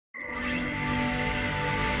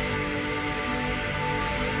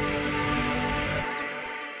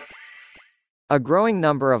A growing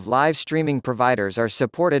number of live streaming providers are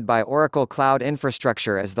supported by Oracle Cloud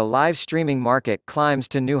Infrastructure as the live streaming market climbs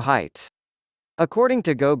to new heights. According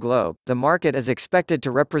to Go Globe, the market is expected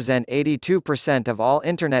to represent 82% of all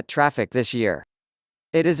Internet traffic this year.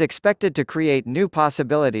 It is expected to create new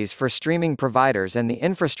possibilities for streaming providers and the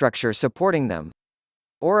infrastructure supporting them.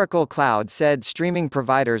 Oracle Cloud said streaming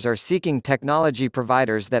providers are seeking technology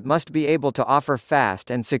providers that must be able to offer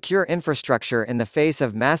fast and secure infrastructure in the face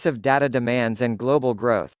of massive data demands and global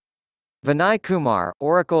growth. Vinay Kumar,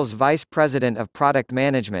 Oracle's Vice President of Product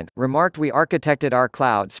Management, remarked, "We architected our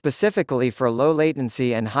cloud specifically for low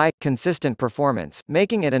latency and high, consistent performance,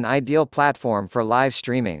 making it an ideal platform for live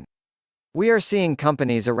streaming. We are seeing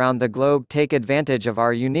companies around the globe take advantage of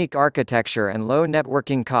our unique architecture and low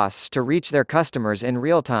networking costs to reach their customers in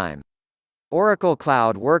real time." Oracle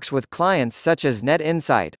Cloud works with clients such as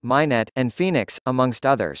NetInsight, Minet, and Phoenix, amongst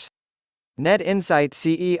others. NetInsight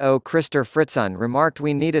CEO Christer Fritzson remarked,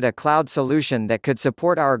 "We needed a cloud solution that could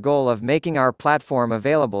support our goal of making our platform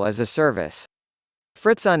available as a service."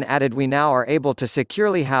 Fritzson added, "We now are able to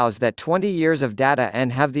securely house that 20 years of data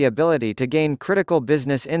and have the ability to gain critical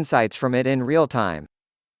business insights from it in real time."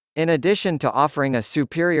 In addition to offering a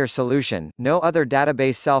superior solution, no other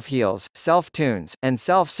database self-heals, self-tunes, and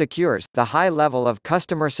self-secures. The high level of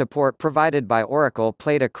customer support provided by Oracle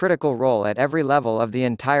played a critical role at every level of the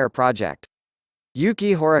entire project.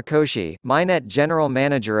 Yuki Horikoshi, Minet General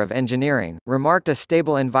Manager of Engineering, remarked, "A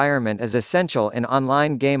stable environment is essential in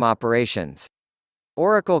online game operations."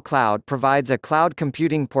 Oracle Cloud provides a cloud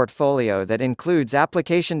computing portfolio that includes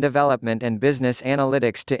application development and business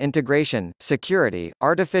analytics to integration, security,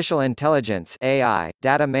 artificial intelligence (AI),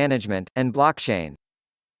 data management, and blockchain.